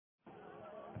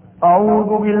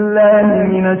أعوذ بالله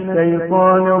من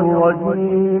الشيطان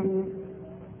الرجيم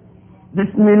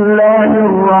بسم الله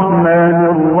الرحمن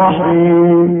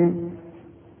الرحيم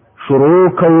شروع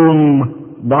کوم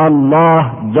د الله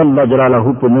جل جلاله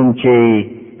په نوم چې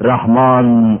رحمان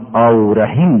او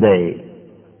رحیم دی.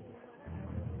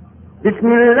 بسم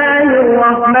الله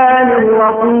الرحمن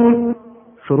الرحيم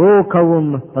شروع کوم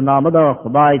په نام د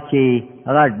خدای چې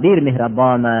هغه ډیر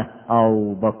مهربان او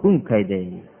بخښونکی دی.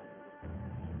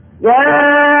 يا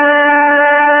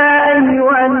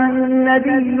أيها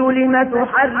النبي لم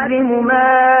تحرم ما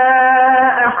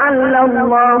أحل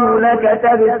الله لك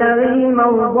تبتغي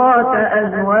مرضات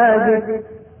أزواجك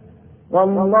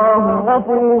والله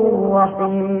غفور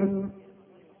رحيم.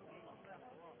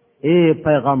 اے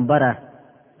پیغمبره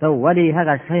ته ولی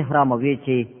هغه شی حراموي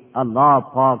چې الله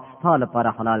پاک ستاسو لپاره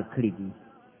حلال کړی دي؟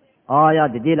 آیا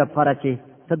د دې لپاره چې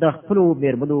ته د خپل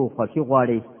میرمنو خوښي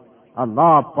غواړې؟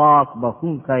 الله پاک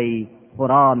بخښونکی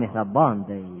خورا مهربان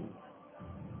دی.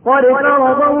 قد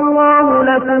فرض الله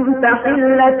لكم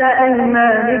تحلة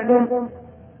أيمانكم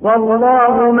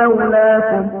والله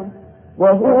مولاكم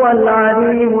وهو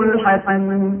العليم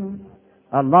الحكيم.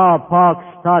 الله پاک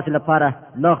ستاسو لپاره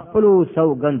له خپلو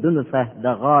سوګندونو څخه د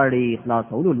غاړې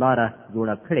خلاصولو لاره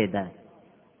جوړه کړې ده.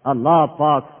 الله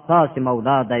پاک ستاسو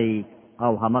مولا دی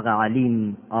او همغه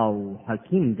علیم او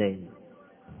حکیم دی.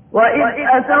 وإذ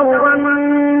أسر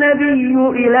النبي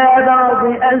إلى بعض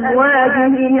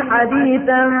أزواجه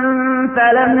حديثا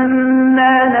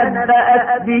فلما نبأت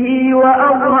به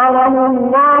وأظهره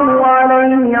الله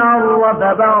عليه عرف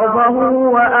بعضه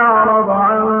وأعرض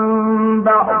عن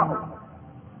بعض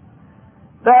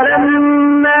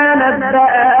فلما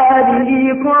نبأها به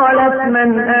قالت من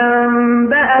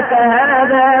أنبأك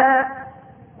هذا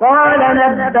قال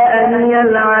نبأني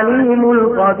العليم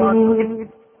الخبير.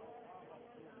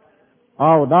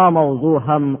 او دا موضوع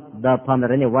هم د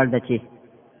پاملرنې وړ ده چې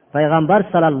پیغمبر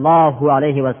صلی الله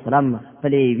علیه وسلم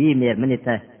خپلې یوې میرمنې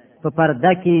ته په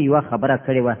پرده کې یوه خبره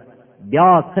کړې وه.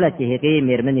 بیا کله چې هغې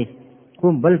میرمنې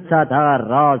کوم بل چا دغه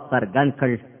راز څرګند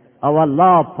کړ او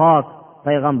الله پاک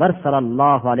پیغمبر صلی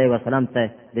الله علیه وسلم ته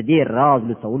د دې راز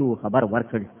لوڅولو خبر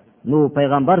ورکړ، نو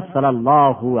پیغمبر صلی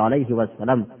الله علیه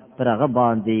وسلم پر هغه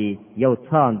باندې یو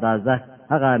څه اندازه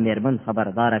هغه میرمن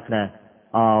خبردار کړه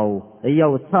او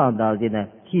یو څه اندازې نه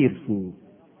تیر شو.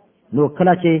 نو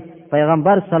کله چې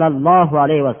پیغمبر صلی الله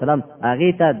علیه وسلم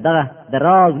هغې ته دغه د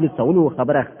راز لوڅولو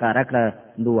خبره ښکاره کړه،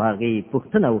 نو هغې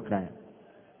پوښتنه وکړه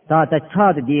تا ته چا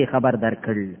د دې خبر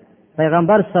درکړ؟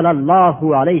 پیغمبر صلی الله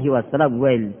علیه وسلم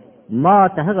ویل ما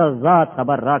ته هغه ذات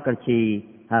خبر راکړ چې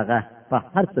هغه په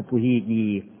هر څه پوهیږي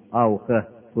او ښه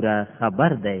پوره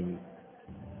خبر دی.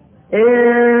 إن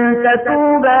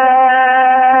تتوبا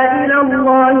إلى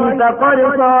الله فقد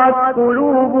صغت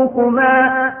قلوبكما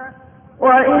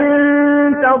وإن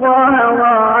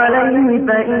تظاهرا عليه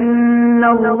فإن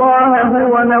الله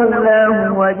هو مولاه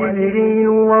وجبريل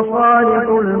وصالح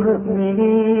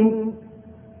المؤمنين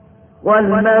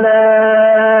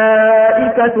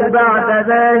والملائكة بعد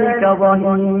ذلك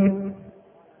ظهير.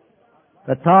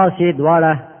 کتاسې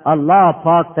دواړه الله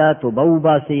پاک ته توبه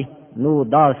وباسي نو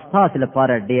دا ستاسو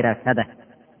لپاره ډیره ښه ده،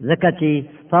 ځکه چې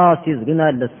ستاسو زړونه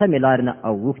له سمې لارې نه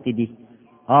اوښتي دي.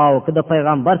 او که د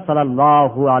پیغمبر صلی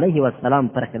الله علیه وسلم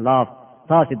پر خلاف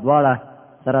تاسو دواړه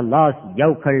سره لاس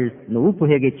یو کړ نو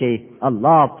وپوهېږئ چې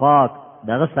الله پاک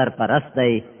دغه سرپرست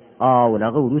دی او له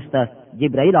هغه وروسته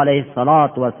جبرائیل علیه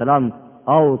السلام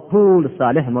او ټول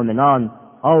صالح مؤمنان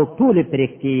او ټول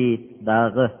فرښتې د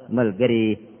هغه ملګري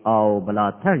او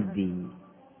ملاتړ دي.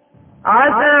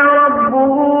 عسى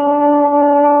ربه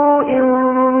إن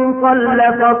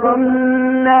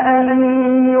طلقكن أن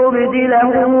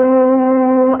يبدله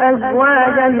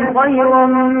أزواجا خيرا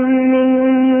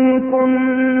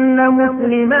منكن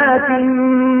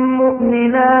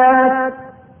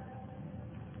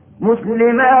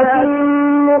مسلمات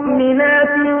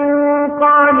مؤمنات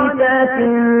قانتات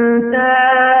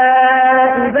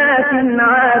تائبات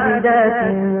عابدات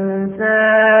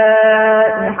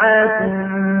سائحات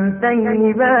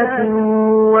طيبات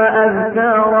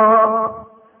وأذكارا.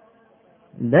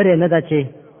 لرې نه ده چې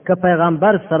که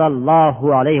پیغمبر صلی الله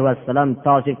علیه وسلم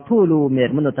تاسو ټولو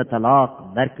میرمنو ته طلاق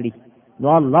درکړي نو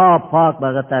الله پاک به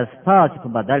هغه ته ستاسو په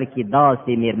بدل کې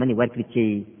داسې میرمنې ورکړي چې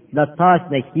له تاسو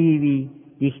نه ښې وي،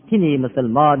 رښتینې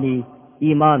مسلمانې،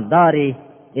 ایماندارې،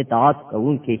 اطاعت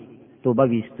کوونکې، توبه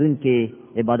ویستونکې،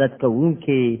 عبادت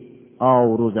کوونکې او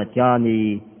روزتیانې،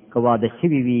 که واده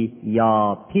شوي وي یا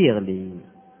پیغلې.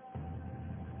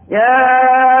 يا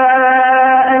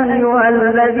أيها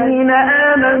الذين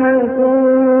آمنوا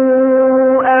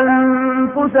قوا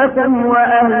أنفسكم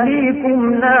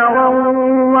وأهليكم نارا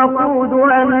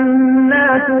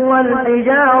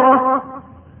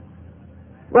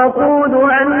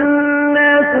وقودها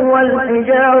الناس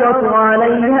والحجارة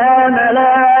عليها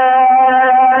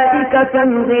ملائكة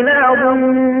غلاظ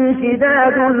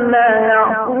شداد لا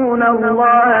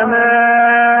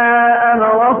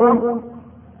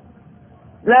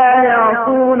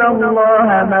يعصون الله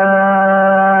ما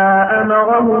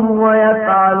أمرهم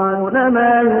ويفعلون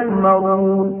ما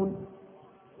يؤمرون.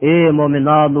 اے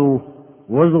مومنانو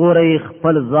وزغوري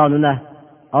خپل ځانونه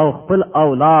او خپل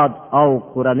اولاد او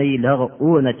کورنۍ لغه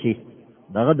اونه چې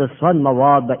دغه د سون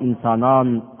مواد به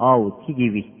انسانان او تیږي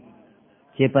وي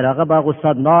چې پر هغه به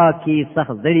غصدناکي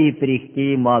سخت زړي پرېختي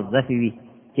موظفې وي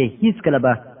چې هیڅ کله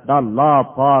به د الله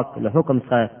پاک له حکم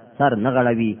څخه سر نه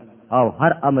غړوي او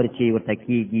هر امر چې ورته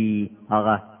کېږي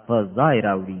هغه په ځای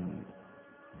راوړي.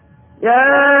 يا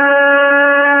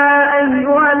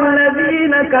أيها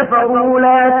الذين كفروا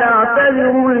لا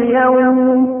تعتذروا اليوم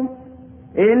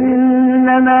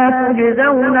إنما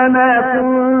تجزون ما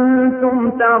كنتم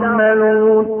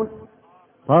تعملون.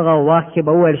 هغه وخت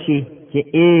به وویل شي چې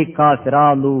ای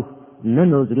کافرانو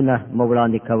نن عذرونه مه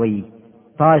وړاندې کوئ،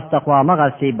 تاسو ته خو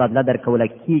همغسې بدله درکوله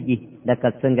کېږي لکه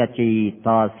څنګه چې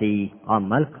تاسې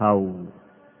عمل کوو.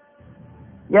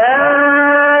 يا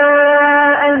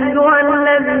أيها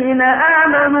الذين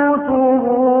آمنوا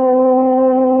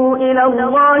توبوا إلى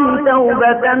الله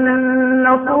توبة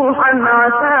نصوحا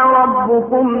عسى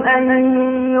ربكم أن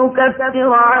يكفر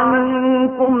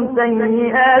عنكم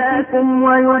سيئاتكم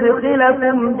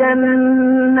ويدخلكم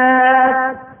جنات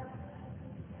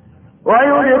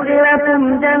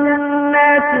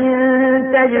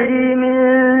تجري من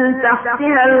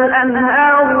تحتها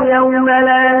الأنهار يوم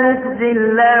لا يخزي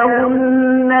الله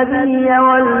النبي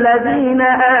والذين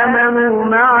آمنوا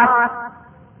معه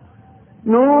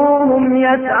نورهم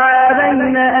يسعى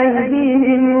بين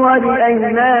أيديهم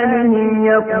وبأيمانهم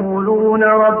يقولون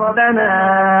ربنا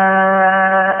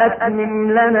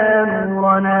أتمم لنا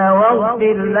نورنا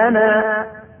واغفر لنا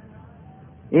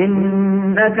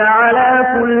إنك على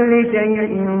كل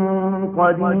شيء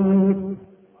قدير.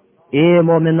 اے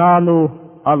مومنانو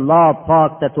الله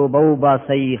پاک ته توبه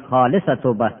وباسئ، خالصه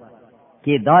توبه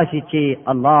کې داسې چې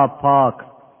الله پاک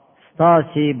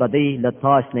ستاسې بدۍ له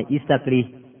تاسو نه ایسته کړي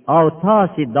او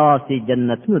تاسې داسې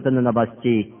جنتونو ته ننباسي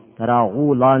چې تر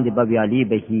هغو لاندې به ویالې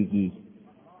بهیږي.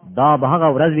 دا به هغه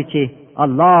ورځ وي چې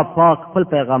الله پاک خپل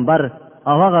پیغمبر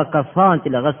او هغه کسان چې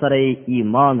له هغه سره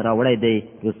ایمان راوړی دی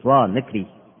رسوا نه کړي.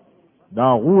 دا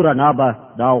غو رڼا به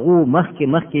د هغو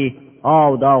مخکې او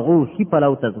د هغو ښي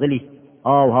پلو ته ځغلي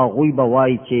او هغوی به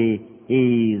وایي چې ای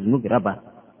زموږ ربه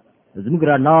زموږ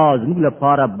رڼا زموږ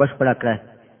لپاره بشپړه کړه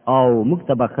او موږ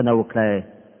ته بښنه وکړه،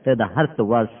 ته د هر څه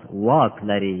وس واک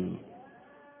لري.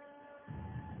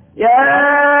 يا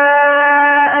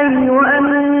أيها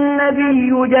النبي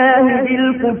جاهد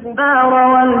الكفار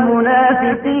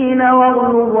والمنافقين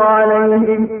واغلظ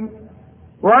عليهم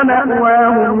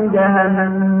ومأواهم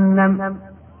جهنم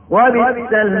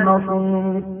وبئس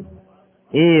المصير.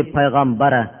 اے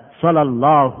پیغمبر صلی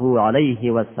الله علیه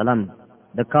وسلم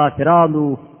د کافرانو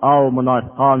او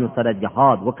منافقانو سره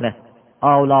جهاد وکړه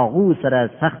او لاغو سره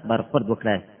سخت برخورد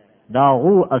وکړه. دا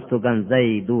غو استوګنځی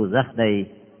دوزخ دی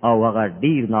او هغه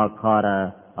ډیر ناکاره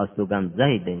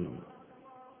استوګنځی دی.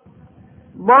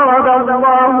 ضرب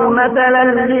الله مثلا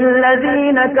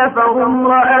للذين كفروا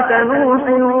امرأة نوح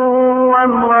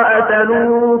وامرأة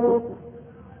لوط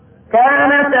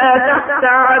كانتا تحت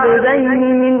عبدين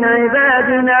من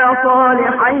عبادنا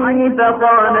صالحين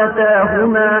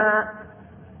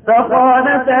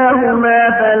فخانتاهما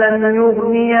فلم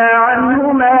يغنيا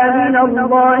عنهما من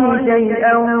الله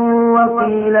شيئا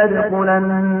وقيل ادخلا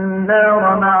النار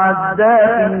مع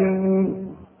الداخلين.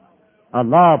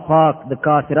 الله پاک د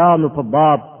کافرانو په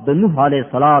باب د نوح علیه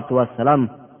السلام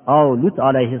او لوط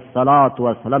علیه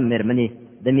السلام مېرمنې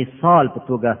د مثال په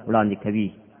توګه وړاندې کوي.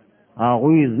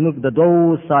 هغوی زموږ د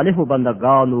دوو صالحو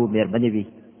بندګانو مېرمنې وي،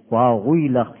 خو هغوی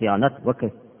له خیانت وکړ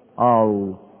او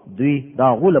دوی د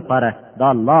هغو لپاره د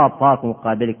الله پاک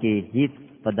مقابل کې هیڅ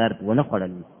په درد ونه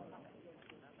خوړل.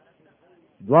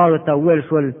 دواړو ته وویل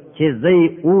شول چې زی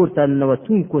اور ته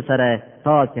ننوتونکو سره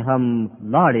تاسې هم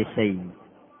لاړې شئ.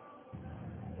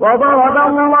 وضرب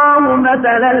الله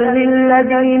مثلا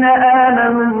للذين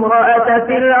آمنوا امرأة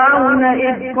فرعون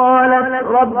إذ قالت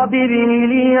رب ابن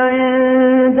لي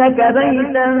عندك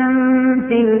بيتا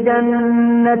في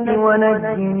الجنة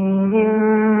ونجني من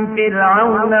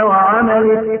فرعون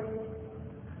وعمله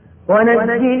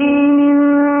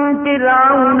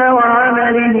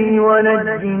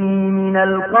ونجني من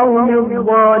القوم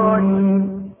الظالمين.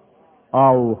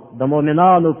 او د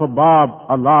مؤمنانو په باب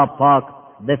الله پاک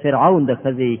د فرعون د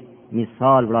ښځې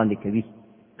مثال وړاندې کوي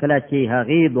کله چې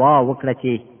هغې دعا وکړه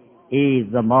چې ای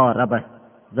زما ربه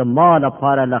زما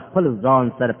لپاره له خپل ځان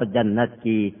سره په جنت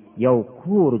کې یو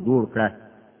کور جوړ کړه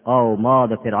او ما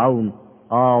د فرعون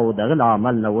او دغه له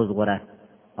عمل نه وژغوره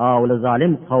او له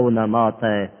ظالم قوم نه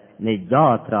ماته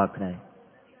نجات راکړه.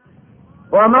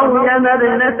 ومريم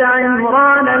ابنة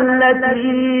عمران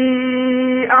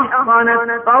التي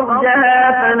أحصنت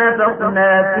فرجها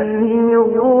فنفخنا فيه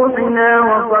من روحنا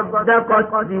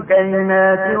وصدقت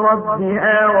بكلمات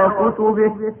ربها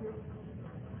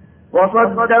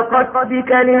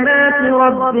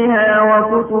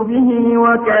وكتبه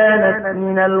وكانت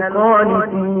من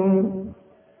القانتين.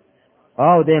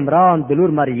 او د عمران د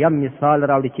لور مریم مثال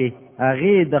راوړي چې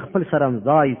هغې د خپل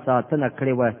شرمځای ساتنه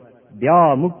کړې وه بیا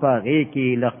موږ په هغې کې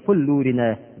له خپل لوري نه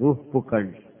روح پوکړ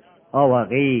او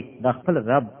هغې د خپل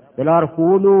رب د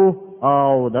لارښوونو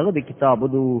او دغه د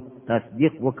کتابونو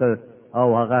تصدیق وکړ او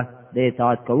هغه د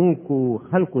اطاعت کوونکو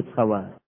خلکو څخه وه.